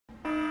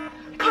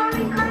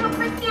Calling Colonel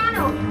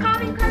Cristiano!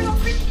 Calling Colonel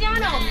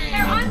Cristiano!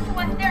 They're onto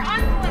us! They're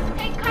onto us!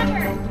 Take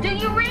cover! Do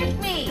you read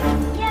me?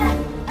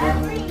 Yes, I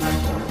read.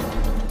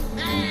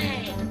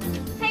 Hey!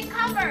 Take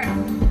cover!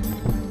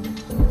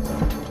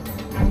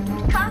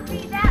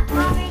 Copy that,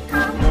 Mommy.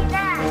 Copy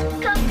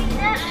that. Copy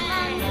that,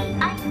 Mommy.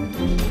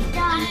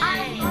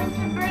 I'm going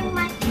to bring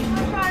my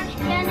supercharged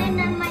cannon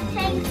and my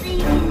tank so you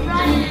can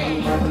drive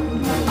it.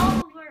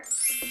 Over.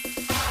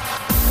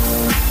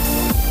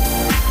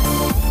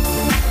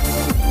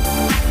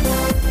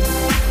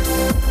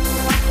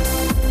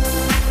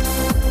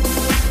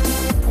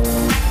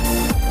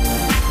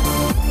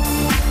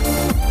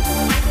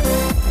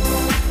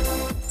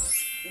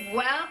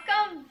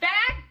 Welcome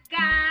back,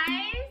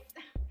 guys!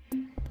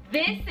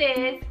 This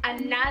is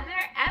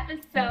another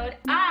episode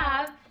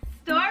of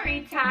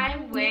Story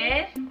Time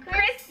with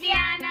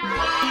Cristiano!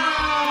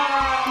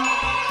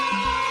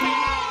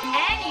 Can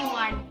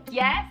anyone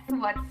guess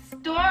what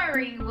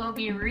story we'll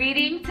be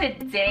reading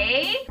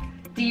today?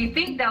 Do you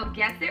think they'll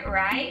guess it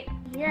right?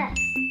 Yes.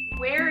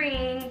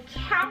 Wearing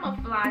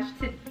camouflage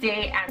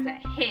today as a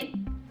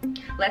hint.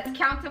 Let's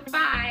count to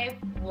 5.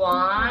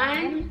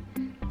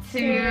 1,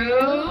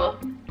 2,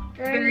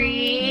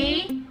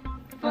 3,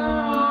 4,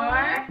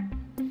 5.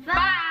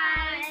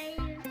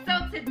 So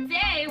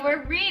today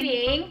we're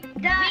reading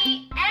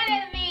The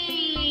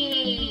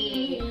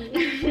Enemy.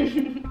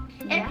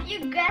 If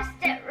you guessed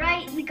it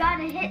right, you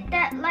gotta hit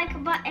that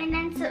like button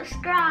and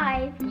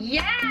subscribe.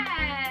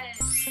 Yes.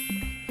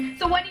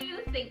 So what do you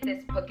think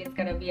this book is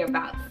going to be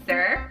about,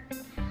 sir?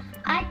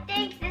 I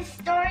think this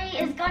story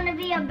is gonna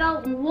be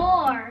about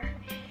war.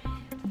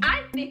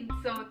 I think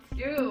so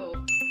too.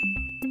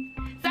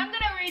 So I'm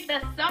going to read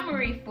the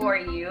summary for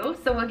you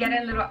so we'll get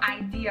a little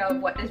idea of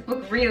what this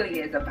book really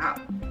is about.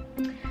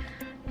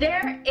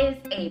 There is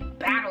a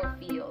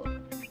battlefield.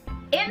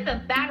 In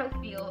the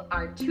battlefield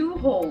are 2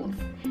 holes.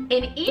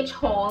 In each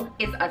hole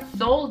is a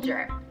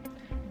soldier.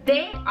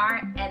 They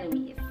are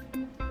enemies.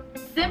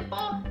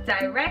 Simple,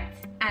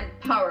 direct, and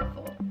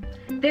powerful.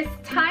 This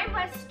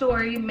timeless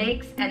story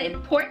makes an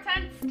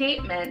important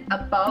statement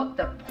about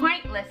the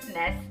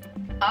pointlessness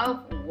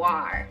of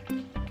war.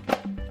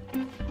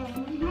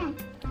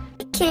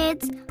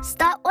 Kids,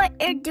 stop what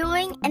you're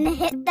doing and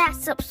hit that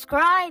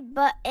subscribe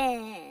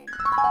button.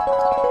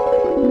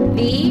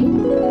 The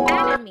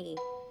Enemy.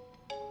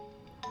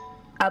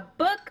 A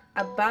book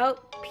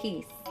about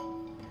peace.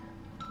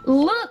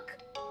 Look,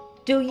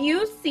 do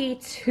you see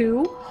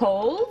 2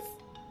 holes?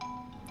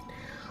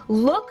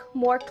 Look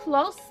more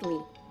closely.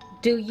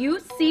 Do you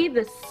see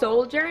the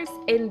soldiers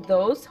in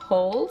those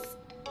holes?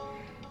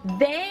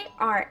 They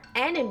are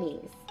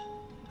enemies.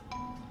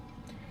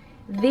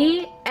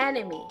 The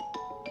Enemy.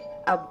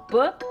 A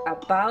book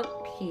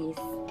about peace.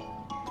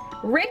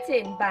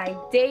 Written by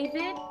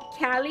David,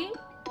 Cali,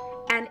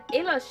 and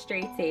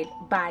illustrated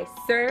by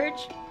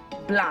Serge,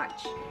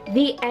 Bloch.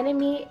 The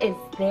enemy is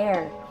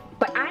there,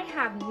 but I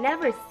have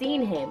never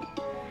seen him.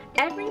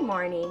 Every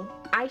morning,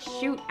 I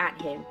shoot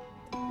at him.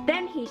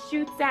 Then he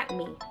shoots at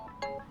me.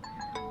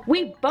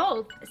 We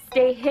both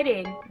stay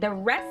hidden the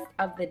rest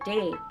of the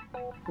day,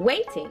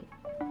 waiting.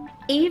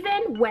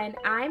 Even when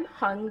I'm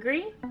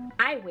hungry,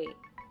 I wait.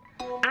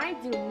 I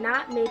do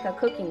not make a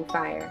cooking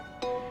fire.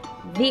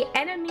 The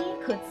enemy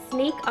could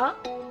sneak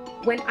up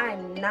when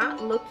I'm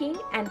not looking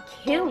and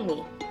kill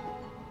me.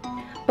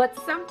 But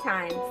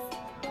sometimes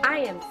I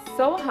am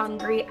so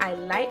hungry I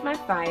light my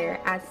fire.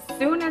 As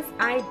soon as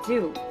I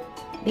do,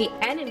 the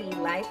enemy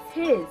lights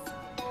his.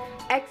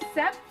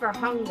 Except for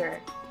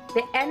hunger,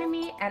 the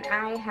enemy and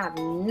I have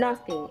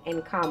nothing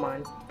in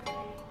common.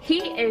 He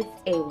is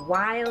a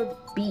wild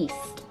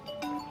beast.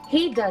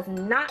 He does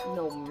not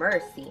know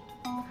mercy.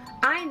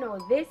 I know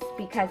this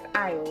because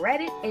I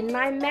read it in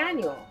my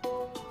manual.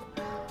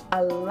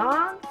 A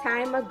long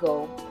time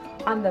ago,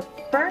 on the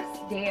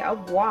first day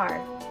of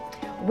war,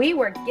 we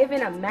were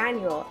given a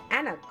manual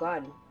and a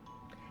gun.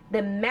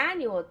 The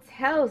manual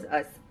tells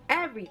us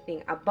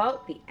everything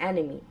about the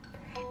enemy.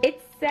 It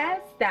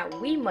says that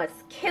we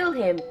must kill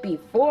him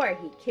before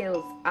he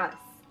kills us.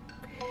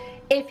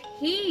 If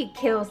he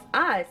kills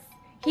us,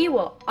 he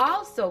will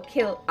also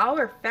kill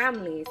our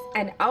families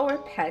and our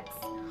pets,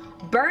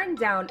 burn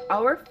down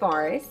our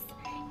forests,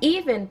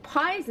 even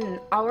poison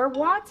our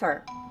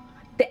water.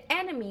 The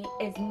enemy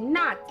is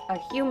not a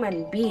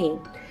human being.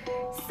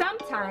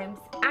 Sometimes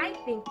I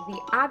think the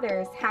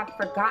others have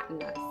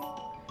forgotten us.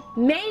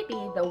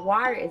 Maybe the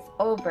war is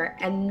over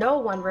and no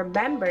one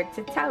remembered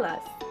to tell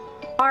us.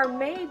 Or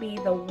maybe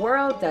the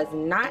world does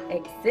not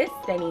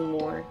exist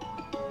anymore.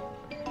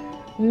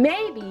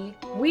 Maybe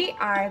we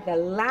are the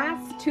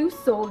last 2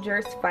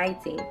 soldiers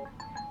fighting.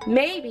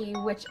 Maybe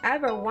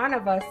whichever one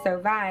of us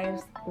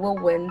survives will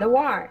win the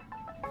war.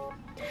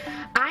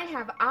 I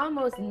have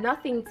almost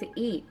nothing to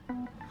eat.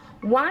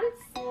 Once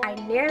I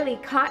nearly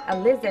caught a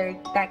lizard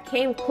that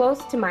came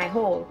close to my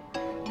hole.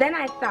 Then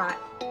I thought,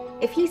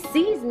 if he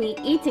sees me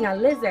eating a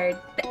lizard,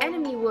 the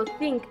enemy will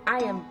think I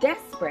am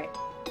desperate.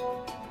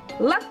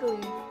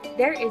 Luckily,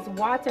 there is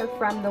water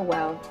from the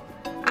well.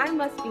 I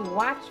must be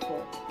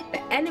watchful.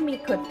 the enemy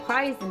could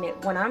poison it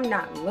when I'm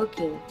not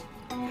looking.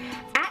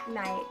 At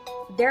night,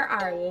 there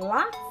are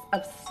lots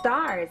of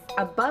stars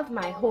above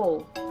my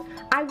hole.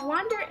 I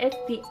wonder if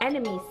the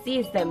enemy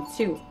sees them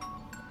too.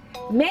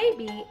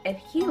 Maybe if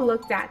he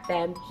looked at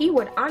them, he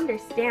would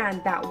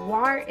understand that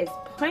war is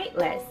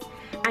pointless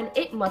and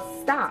it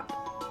must stop.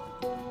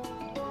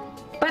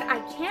 But I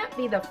can't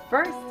be the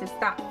first to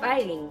stop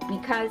fighting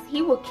because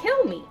he will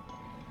kill me.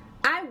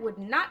 I would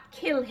not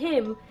kill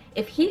him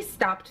if he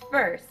stopped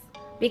first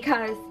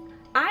because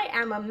I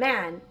am a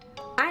man.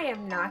 I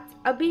am not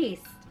a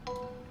beast.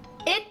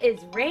 It is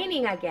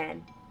raining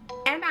again,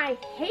 and I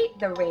hate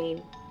the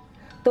rain.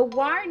 The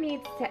war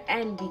needs to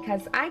end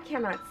because I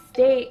cannot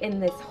stay in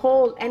this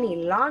hole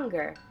any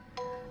longer.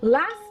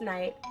 Last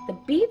night, the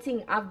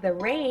beating of the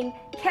rain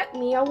kept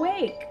me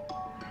awake.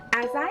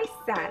 As I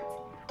sat,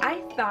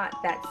 I thought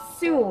that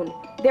soon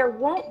there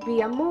won't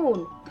be a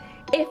moon.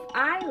 If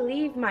I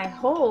leave my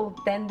hole,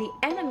 then the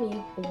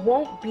enemy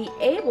won't be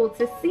able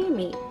to see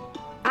me.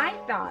 I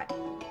thought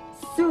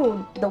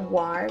soon the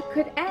war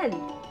could end.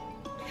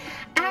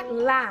 At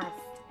last,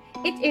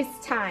 it is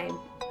time.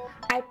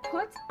 I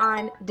put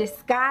on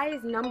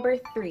disguise number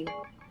 3,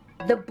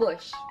 the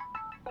bush,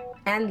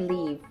 and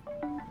leave.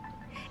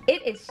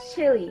 It is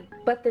chilly,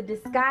 but the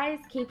disguise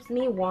keeps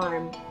me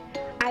warm.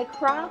 I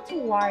crawl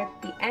toward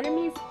the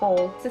enemy's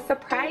hole to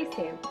surprise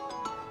him.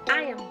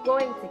 I am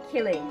going to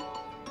kill him.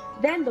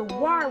 Then the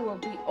war will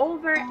be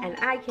over and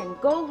I can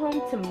go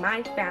home to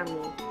my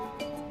family.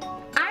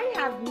 I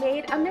have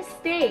made a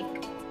mistake.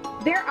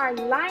 There are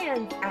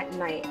lions at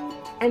night,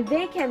 and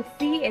they can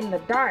see in the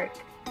dark.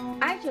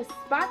 I just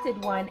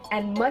spotted one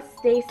and must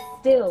stay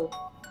still.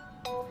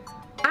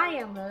 I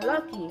am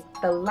lucky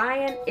the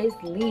lion is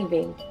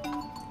leaving.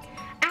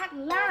 At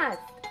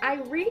last, I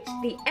reach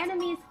the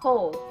enemy's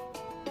hole,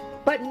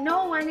 but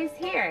no one is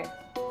here.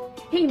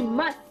 He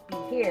must be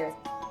here.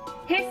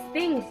 His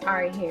things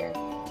are here.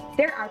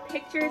 There are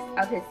pictures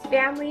of his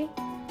family.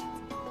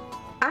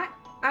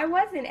 I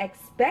wasn't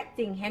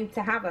expecting him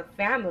to have a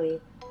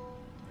family.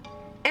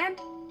 And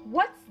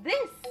what's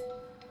this?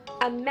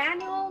 A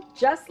manual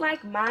just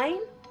like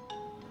mine?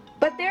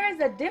 But there is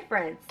a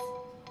difference.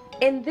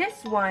 In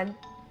this one,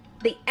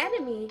 the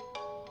enemy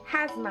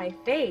has my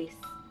face.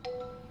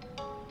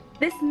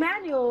 This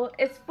manual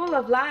is full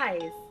of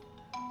lies.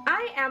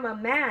 I am a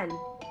man,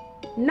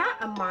 not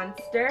a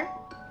monster.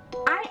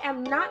 I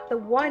am not the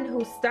one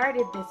who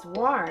started this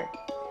war.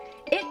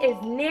 It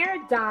is near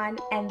dawn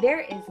and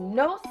there is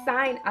no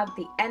sign of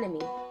the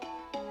enemy.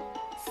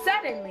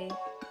 Suddenly,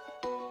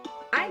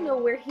 I know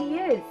where he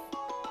is.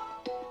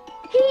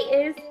 He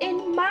is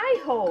in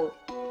my hole.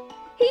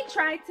 He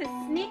tried to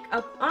sneak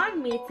up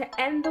on me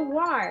to end the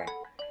war.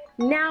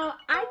 Now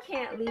I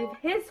can't leave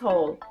his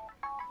hole.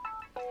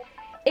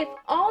 If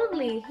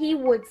only he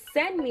would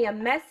send me a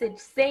message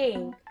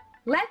saying,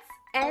 "Let's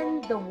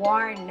end the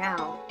war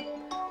now,"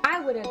 I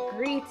would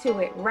agree to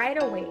it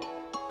right away.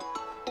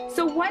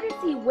 So what is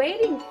he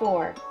waiting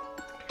for?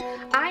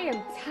 I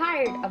am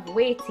tired of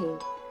waiting.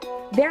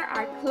 There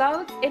are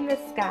clouds in the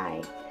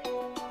sky.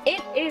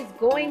 It is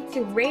going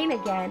to rain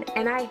again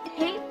and I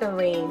hate the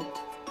rain.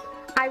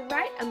 I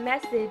write a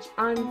message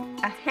on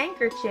a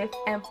handkerchief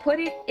and put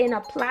it in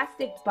a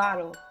plastic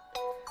bottle.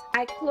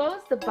 I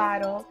close the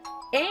bottle,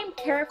 aim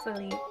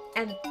carefully,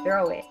 and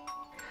throw it.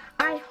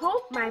 I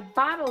hope my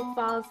bottle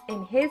falls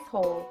in his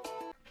hole.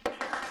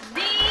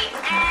 The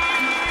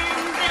end!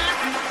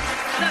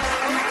 So,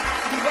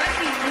 what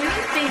do you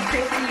think,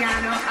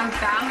 Cristiano,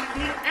 about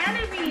the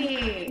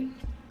enemy?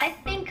 I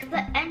think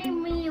the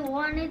enemy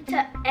wanted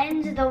to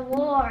end the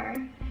war.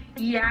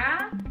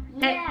 Yeah?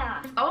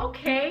 Yeah.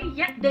 Okay,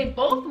 yeah, they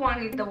both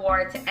wanted the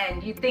war to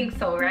end. You think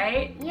so,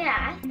 right?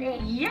 Yeah, I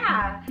think.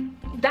 Yeah.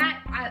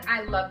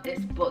 I love this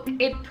book.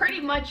 It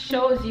pretty much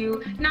shows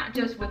you, not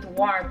just with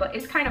war, but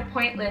it's kind of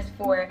pointless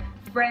for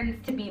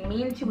friends to be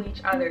mean to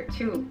each other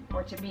too,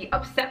 or to be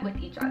upset with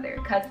each other,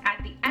 because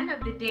at the end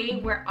of the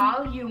day, we're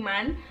all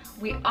human,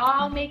 we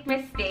all make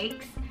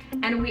mistakes,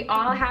 and we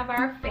all have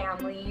our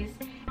families,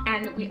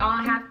 and we all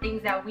have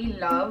things that we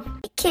love.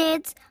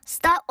 Kids,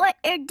 stop what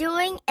you're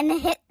doing and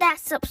hit that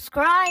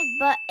subscribe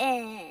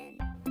button.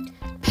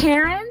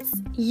 Parents,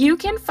 you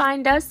can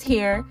find us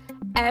here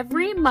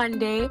every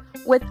Monday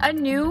with a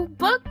new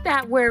book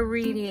that we're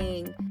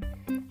reading.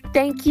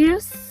 Thank you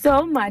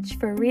so much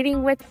for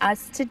reading with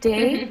us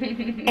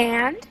today,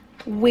 and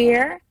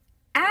we're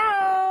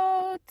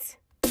out!